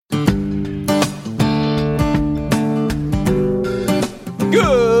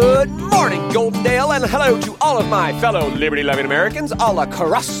Well, and hello to all of my fellow liberty-loving Americans all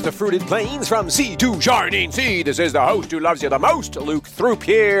across the fruited plains from sea to Jardine Sea. This is the host who loves you the most, Luke Throop,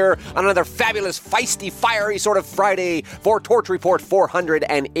 here on another fabulous, feisty, fiery sort of Friday for Torch Report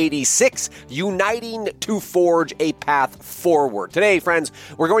 486, uniting to forge a path forward. Today, friends,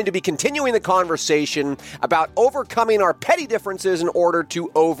 we're going to be continuing the conversation about overcoming our petty differences in order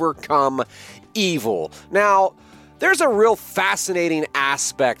to overcome evil. Now, there's a real fascinating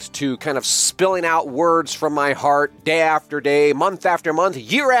aspect to kind of spilling out words from my heart day after day, month after month,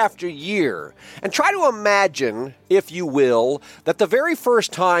 year after year. And try to imagine, if you will, that the very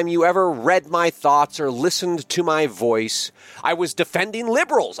first time you ever read my thoughts or listened to my voice, I was defending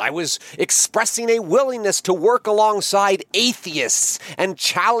liberals. I was expressing a willingness to work alongside atheists and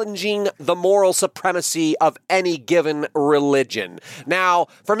challenging the moral supremacy of any given religion. Now,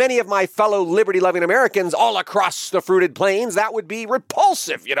 for many of my fellow liberty-loving Americans all across the fruited plains, that would be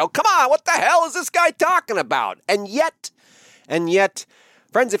repulsive. You know, come on, what the hell is this guy talking about? And yet,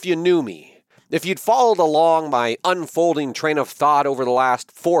 friends, if you knew me, if you'd followed along my unfolding train of thought over the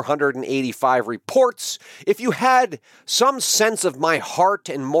last 485 reports, if you had some sense of my heart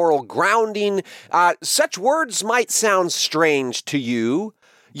and moral grounding, such words might sound strange to you,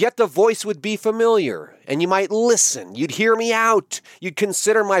 yet the voice would be familiar, and you might listen. You'd hear me out. You'd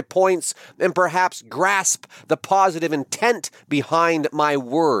consider my points and perhaps grasp the positive intent behind my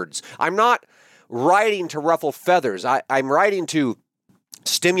words. I'm not writing to ruffle feathers. I'm writing to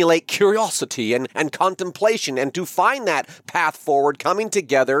stimulate curiosity and contemplation, and to find that path forward, coming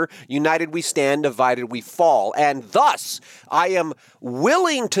together, united we stand, divided we fall. And thus, I am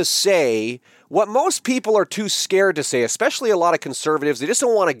willing to say what most people are too scared to say, especially a lot of conservatives. They just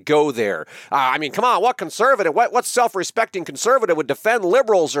don't want to go there. I mean, come on, what conservative, what self-respecting conservative would defend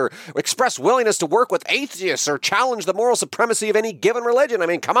liberals or express willingness to work with atheists or challenge the moral supremacy of any given religion? I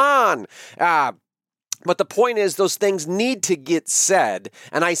mean, come on. But the point is, those things need to get said,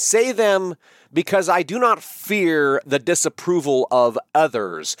 and I say them because I do not fear the disapproval of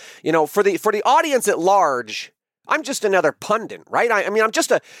others. You know, for the audience at large, I'm just another pundit, right? I mean, I'm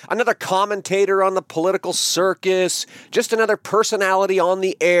just another commentator on the political circus, just another personality on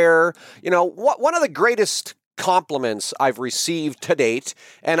the air. You know, one of the greatest compliments I've received to date,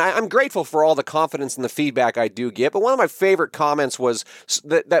 and I'm grateful for all the confidence and the feedback I do get, but one of my favorite comments was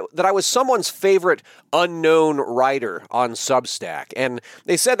that I was someone's favorite unknown writer on Substack. And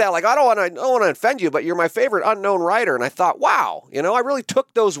they said that, like, I don't want to offend you, but you're my favorite unknown writer. And I thought, wow, you know, I really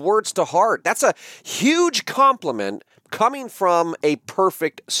took those words to heart. That's a huge compliment coming from a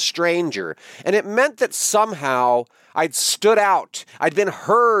perfect stranger. And it meant that somehow I'd stood out. I'd been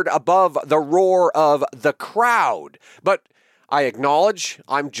heard above the roar of the crowd. But I acknowledge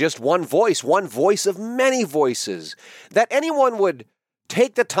I'm just one voice of many voices. That anyone would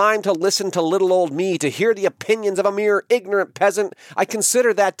take the time to listen to little old me, to hear the opinions of a mere ignorant peasant, I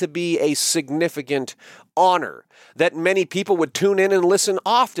consider that to be a significant honor. That many people would tune in and listen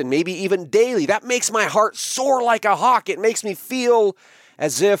often, maybe even daily. That makes my heart soar like a hawk. It makes me feel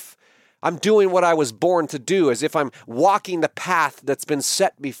as if I'm doing what I was born to do, as if I'm walking the path that's been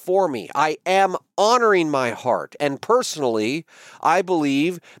set before me. I am honoring my heart. And personally, I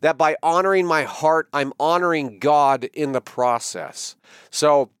believe that by honoring my heart, I'm honoring God in the process.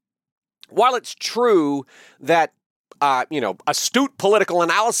 So while it's true that astute political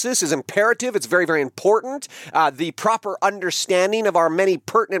analysis is imperative. It's very, very important. The proper understanding of our many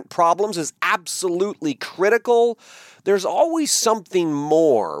pertinent problems is absolutely critical. There's always something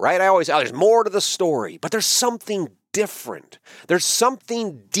more, right? There's more to the story, but there's something different. There's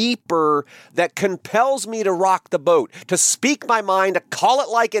something deeper that compels me to rock the boat, to speak my mind, to call it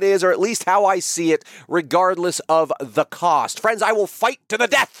like it is, or at least how I see it, regardless of the cost. Friends, I will fight to the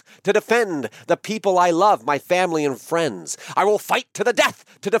death to defend the people I love, my family and friends. I will fight to the death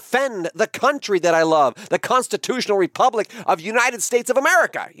to defend the country that I love, the constitutional republic of United States of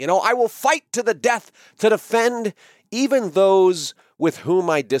America. You know, I will fight to the death to defend even those with whom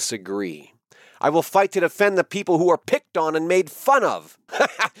I disagree. I will fight to defend the people who are picked on and made fun of.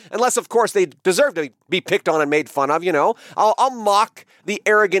 Unless, of course, they deserve to be picked on and made fun of, you know. I'll mock the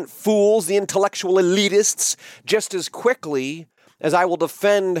arrogant fools, the intellectual elitists, just as quickly as I will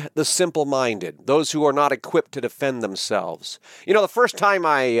defend the simple-minded, those who are not equipped to defend themselves. You know, the first time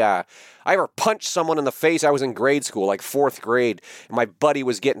I ever punched someone in the face, I was in grade school, like 4th grade, and my buddy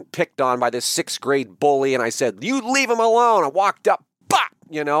was getting picked on by this 6th grade bully, and I said, "You leave him alone." I walked up, bop,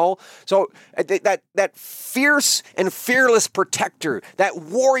 you know? So that fierce and fearless protector, that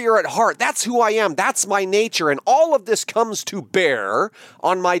warrior at heart, that's who I am. That's my nature. And all of this comes to bear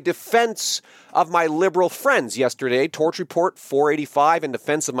on my defense of my liberal friends. Yesterday, Torch Report 485 in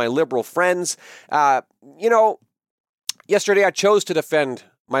defense of my liberal friends. Yesterday I chose to defend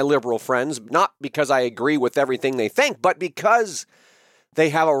my liberal friends, not because I agree with everything they think, but because they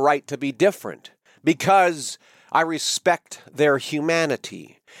have a right to be different, because I respect their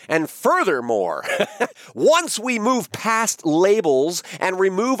humanity. And furthermore, once we move past labels and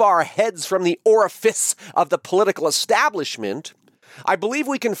remove our heads from the orifice of the political establishment, I believe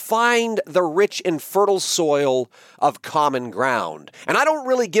we can find the rich and fertile soil of common ground. And I don't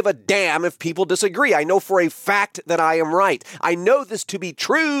really give a damn if people disagree. I know for a fact that I am right. I know this to be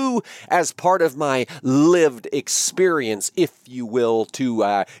true as part of my lived experience, if you will,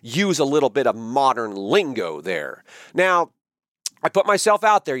 to use a little bit of modern lingo there. Now, I put myself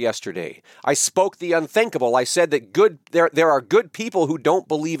out there yesterday. I spoke the unthinkable. I said that there are good people who don't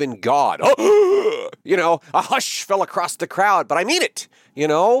believe in God. A hush fell across the crowd, but I mean it,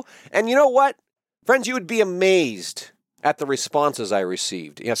 And you know what? Friends, you would be amazed at the responses I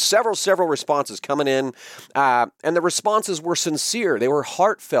received. Several responses coming in, and the responses were sincere. They were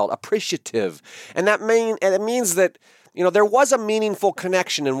heartfelt, appreciative, and that means that there was a meaningful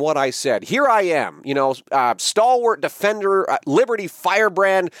connection in what I said. Here I am, stalwart defender, liberty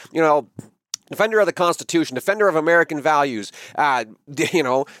firebrand, defender of the Constitution, defender of American values. I'm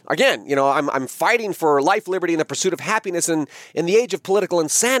fighting for life, liberty, and the pursuit of happiness. And in the age of political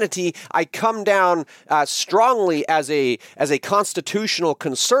insanity, I come down strongly as a constitutional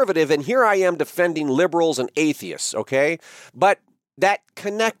conservative, and here I am defending liberals and atheists. Okay, but that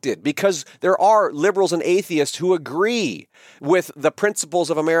connected because there are liberals and atheists who agree with the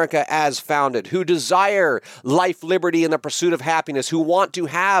principles of America as founded, who desire life, liberty, and the pursuit of happiness, who want to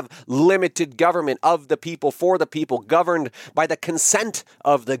have limited government of the people, for the people, governed by the consent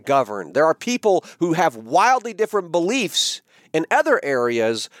of the governed. There are people who have wildly different beliefs in other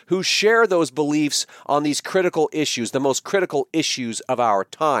areas who share those beliefs on these critical issues, the most critical issues of our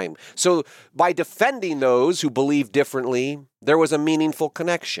time. So by defending those who believe differently, there was a meaningful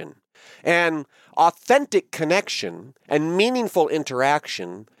connection. And authentic connection and meaningful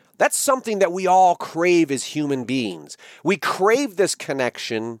interaction, that's something that we all crave as human beings. We crave this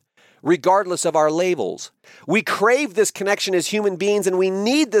connection regardless of our labels. We crave this connection as human beings, and we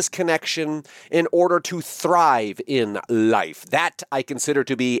need this connection in order to thrive in life. That I consider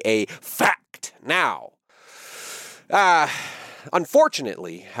to be a fact. Now,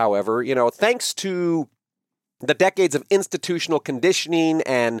 unfortunately, however, thanks to the decades of institutional conditioning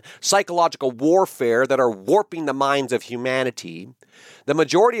and psychological warfare that are warping the minds of humanity, the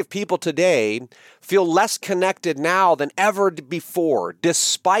majority of people today feel less connected now than ever before,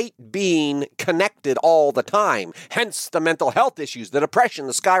 despite being connected all the time. Hence the mental health issues, the depression,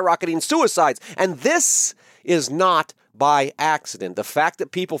 the skyrocketing suicides. And this is not by accident. The fact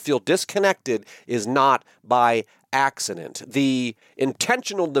that people feel disconnected is not by accident. The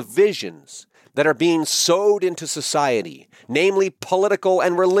intentional divisions that are being sowed into society, namely political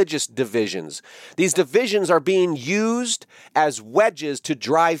and religious divisions. These divisions are being used as wedges to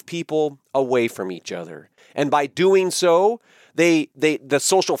drive people away from each other. And by doing so, the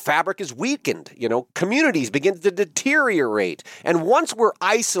social fabric is weakened. Communities begin to deteriorate. And once we're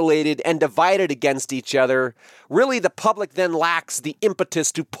isolated and divided against each other, really the public then lacks the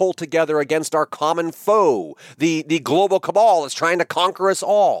impetus to pull together against our common foe. The global cabal is trying to conquer us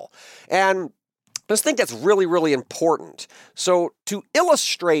all. And I just think that's really, really important. So to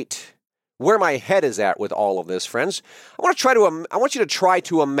illustrate where my head is at with all of this, friends, I want you to try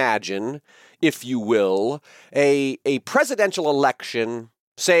to imagine, if you will, a presidential election,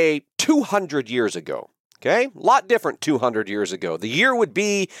 say 200 years ago. Okay? A lot different 200 years ago. The year would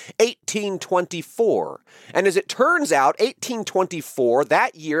be 1824. And as it turns out, 1824,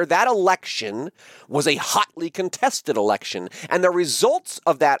 that year, that election was a hotly contested election. And the results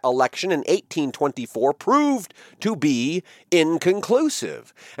of that election in 1824 proved to be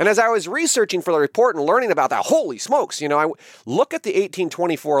inconclusive. And as I was researching for the report and learning about that, holy smokes, I look at the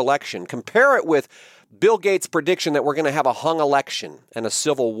 1824 election, compare it with Bill Gates' prediction that we're going to have a hung election and a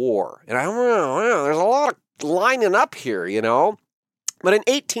civil war. And I don't know, there's a lot of lining up here, But in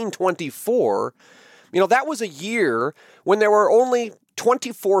 1824, that was a year when there were only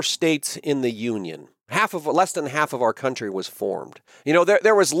 24 states in the Union. less than half of our country was formed.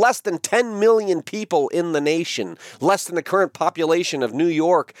 There was less than 10 million people in the nation, less than the current population of New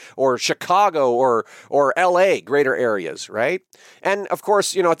York or Chicago or LA, greater areas, right? And of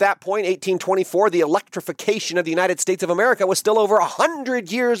course, at that point, 1824, the electrification of the United States of America was still over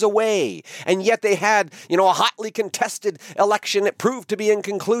 100 years away. And yet they had, a hotly contested election that proved to be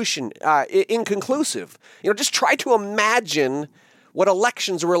inconclusive. Just try to imagine what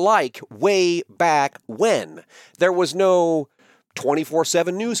elections were like way back when. There was no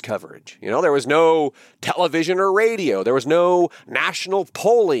 24/7 news coverage. There was no television or radio. There was no national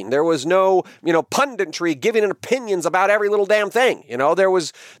polling. There was no, punditry giving opinions about every little damn thing. There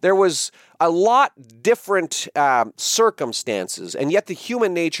was a lot different circumstances, and yet the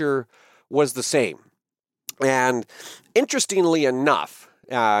human nature was the same. And interestingly enough,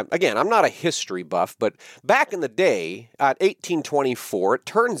 again, I'm not a history buff, but back in the day, at 1824, it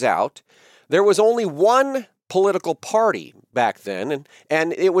turns out there was only one political party back then,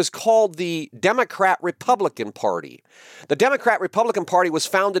 and it was called the Democrat-Republican Party. The Democrat-Republican Party was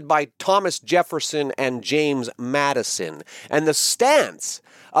founded by Thomas Jefferson and James Madison, and the stance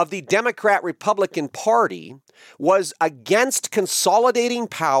of the Democrat-Republican Party was against consolidating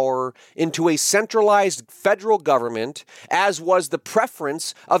power into a centralized federal government, as was the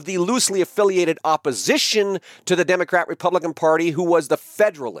preference of the loosely affiliated opposition to the Democrat-Republican Party, who was the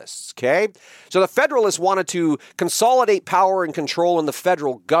Federalists, okay? So the Federalists wanted to consolidate power and control in the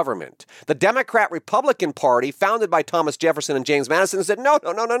federal government. The Democrat-Republican Party, founded by Thomas Jefferson and James Madison, said, no.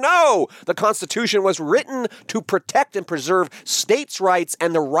 The Constitution was written to protect and preserve states' rights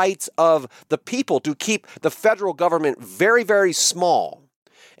and the rights of the people, to keep the federal government very, very small.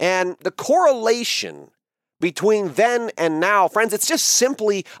 And the correlation between then and now, friends, it's just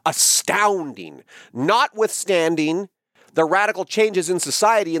simply astounding. Notwithstanding the radical changes in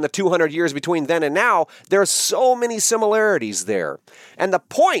society in the 200 years between then and now, there are so many similarities there. And the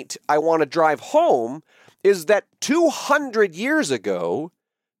point I want to drive home is that 200 years ago,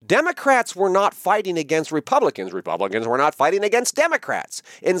 Democrats were not fighting against Republicans. Republicans were not fighting against Democrats.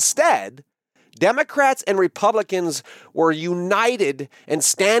 Instead, Democrats and Republicans were united and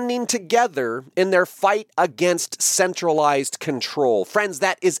standing together in their fight against centralized control. Friends,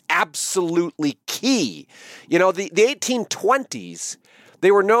 that is absolutely key. The 1820s,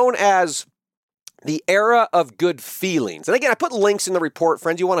 they were known as the era of good feelings. And again, I put links in the report,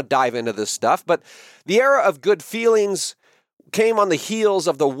 friends. You want to dive into this stuff. But the era of good feelings came on the heels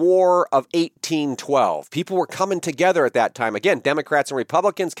of the War of 1812. People were coming together at that time. Again, Democrats and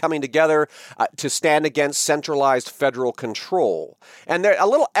Republicans coming together to stand against centralized federal control. And there a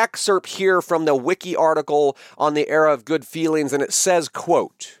little excerpt here from the wiki article on the era of good feelings, and it says,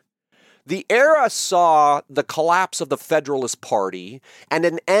 quote, "The era saw the collapse of the Federalist Party and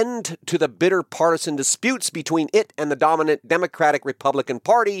an end to the bitter partisan disputes between it and the dominant Democratic-Republican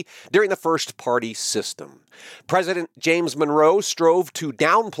Party during the first party system. President James Monroe strove to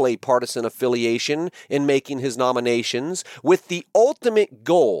downplay partisan affiliation in making his nominations, with the ultimate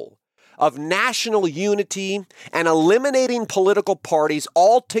goal of national unity and eliminating political parties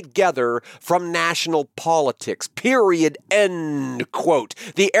altogether from national politics. Period. End quote.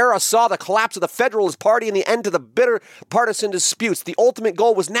 The era saw the collapse of the Federalist Party and the end to the bitter partisan disputes. The ultimate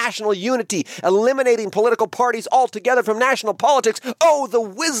goal was national unity, eliminating political parties altogether from national politics. Oh, the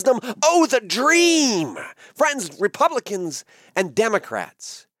wisdom! Oh, the dream! Friends, Republicans and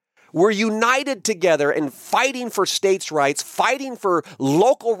Democrats were united together in fighting for states' rights, fighting for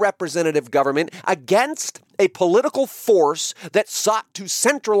local representative government against a political force that sought to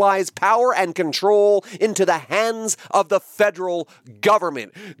centralize power and control into the hands of the federal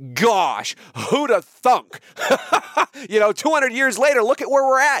government. Gosh, who'd have thunk? 200 years later, look at where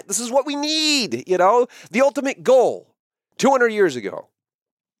we're at. This is what we need, The ultimate goal 200 years ago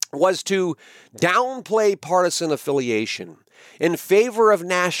was to downplay partisan affiliation in favor of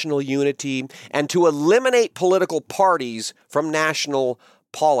national unity and to eliminate political parties from national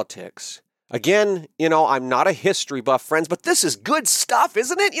politics. Again, I'm not a history buff, friends, but this is good stuff,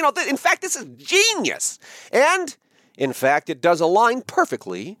 isn't it? In fact, this is genius. And in fact, it does align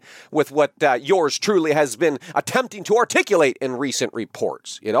perfectly with what yours truly has been attempting to articulate in recent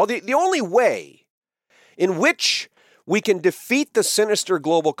reports. The only way in which we can defeat the sinister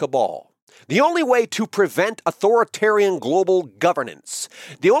global cabal, the only way to prevent authoritarian global governance,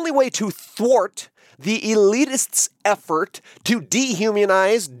 the only way to thwart the elitists' effort to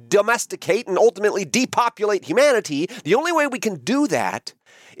dehumanize, domesticate, and ultimately depopulate humanity, the only way we can do that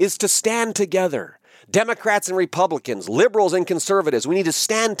is to stand together. Democrats and Republicans, liberals and conservatives, we need to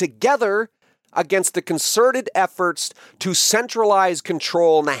stand together against the concerted efforts to centralize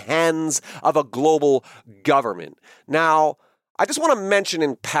control in the hands of a global government. Now, I just want to mention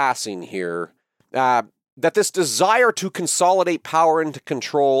in passing here that this desire to consolidate power and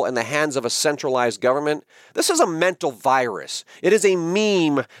control in the hands of a centralized government, this is a mental virus. It is a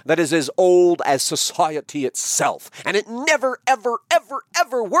meme that is as old as society itself. And it never, ever, ever,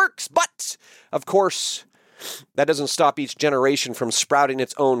 ever works. But, of course, that doesn't stop each generation from sprouting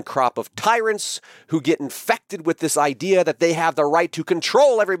its own crop of tyrants who get infected with this idea that they have the right to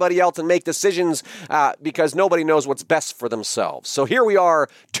control everybody else and make decisions because nobody knows what's best for themselves. So here we are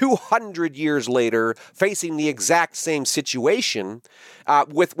 200 years later facing the exact same situation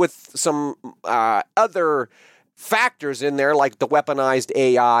with some other factors in there like the weaponized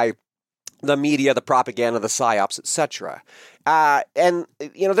AI, the media, the propaganda, the psyops, etc. And,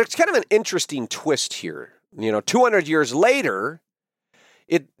 there's kind of an interesting twist here. 200 years later,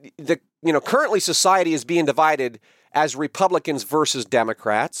 currently society is being divided as Republicans versus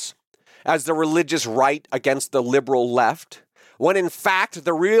Democrats, as the religious right against the liberal left, when in fact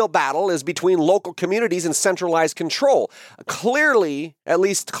the real battle is between local communities and centralized control. Clearly, at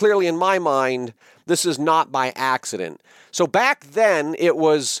least clearly in my mind, this is not by accident. So back then, it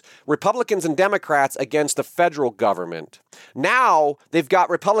was Republicans and Democrats against the federal government. Now, they've got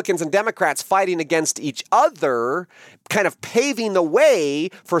Republicans and Democrats fighting against each other, kind of paving the way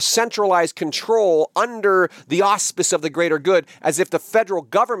for centralized control under the auspice of the greater good, as if the federal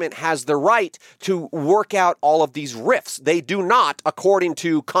government has the right to work out all of these rifts. They do not, according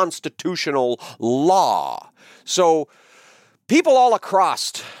to constitutional law. So, people all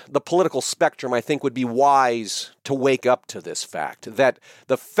across the political spectrum, I think, would be wise to wake up to this fact that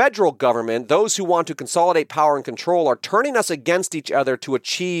the federal government, those who want to consolidate power and control, are turning us against each other to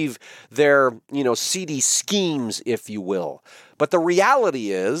achieve their, seedy schemes, if you will. But the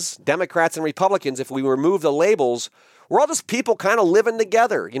reality is, Democrats and Republicans, if we remove the labels, we're all just people kind of living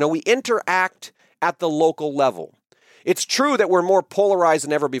together. We interact at the local level. It's true that we're more polarized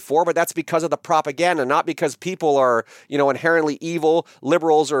than ever before, but that's because of the propaganda, not because people are, inherently evil.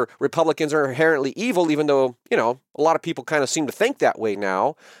 Liberals or Republicans are inherently evil, even though, a lot of people kind of seem to think that way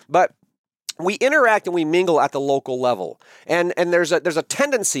now. But we interact and we mingle at the local level. And there's a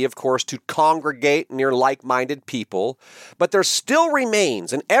tendency, of course, to congregate near like-minded people, but there still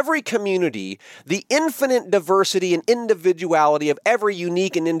remains in every community the infinite diversity and individuality of every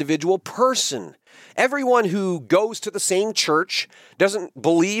unique and individual person. Everyone who goes to the same church doesn't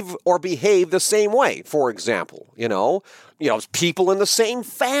believe or behave the same way, for example. People in the same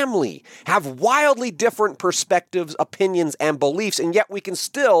family have wildly different perspectives, opinions, and beliefs, and yet we can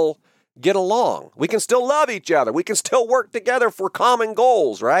still get along. We can still love each other. We can still work together for common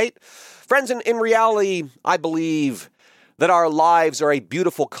goals, right? Friends, in reality, I believe that our lives are a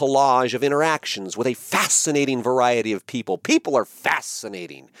beautiful collage of interactions with a fascinating variety of people. People are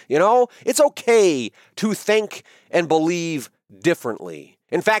fascinating, It's okay to think and believe differently.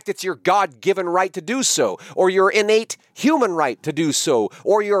 In fact, it's your God-given right to do so, or your innate human right to do so,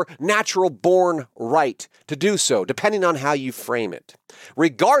 or your natural-born right to do so, depending on how you frame it.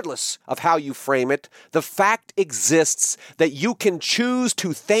 Regardless of how you frame it, the fact exists that you can choose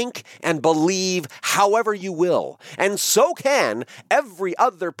to think and believe however you will. And so can every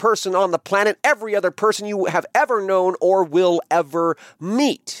other person on the planet, every other person you have ever known or will ever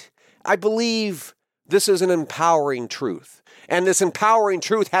meet. I believe this is an empowering truth. And this empowering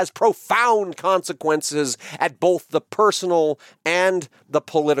truth has profound consequences at both the personal and the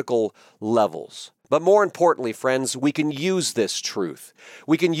political levels. But more importantly, friends, we can use this truth.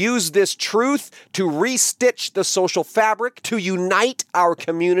 We can use this truth to restitch the social fabric, to unite our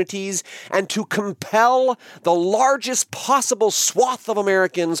communities, and to compel the largest possible swath of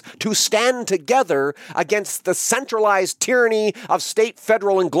Americans to stand together against the centralized tyranny of state,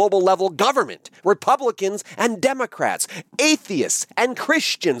 federal, and global level government. Republicans and Democrats, atheists and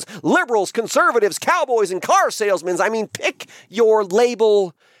Christians, liberals, conservatives, cowboys, and car salesmen. Pick your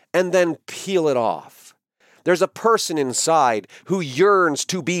label and then peel it off. There's a person inside who yearns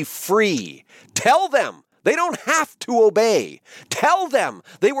to be free. Tell them they don't have to obey. Tell them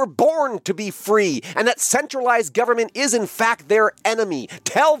they were born to be free and that centralized government is in fact their enemy.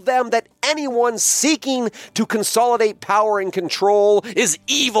 Tell them that anyone seeking to consolidate power and control is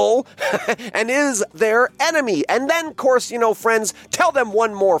evil and is their enemy. And then, of course, friends, tell them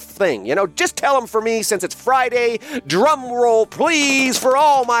one more thing. Just tell them for me, since it's Friday, drum roll please, for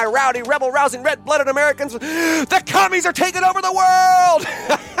all my rowdy, rebel-rousing, red-blooded Americans, the commies are taking over the world!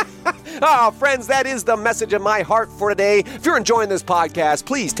 Friends, that is the message of my heart for today. If you're enjoying this podcast,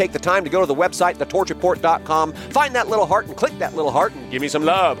 please take the time to go to the website, thetorchreport.com, find that little heart and click that little heart and give me some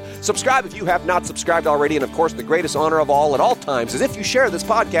love. Subscribe if you have not subscribed already. And of course, the greatest honor of all at all times is if you share this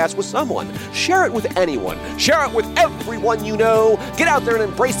podcast with someone. Share it with anyone. Share it with everyone you know. Get out there and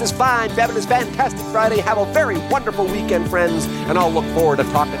embrace this fine, fabulous, fantastic Friday. Have a very wonderful weekend, friends. And I'll look forward to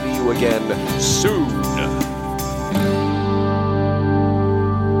talking to you again soon.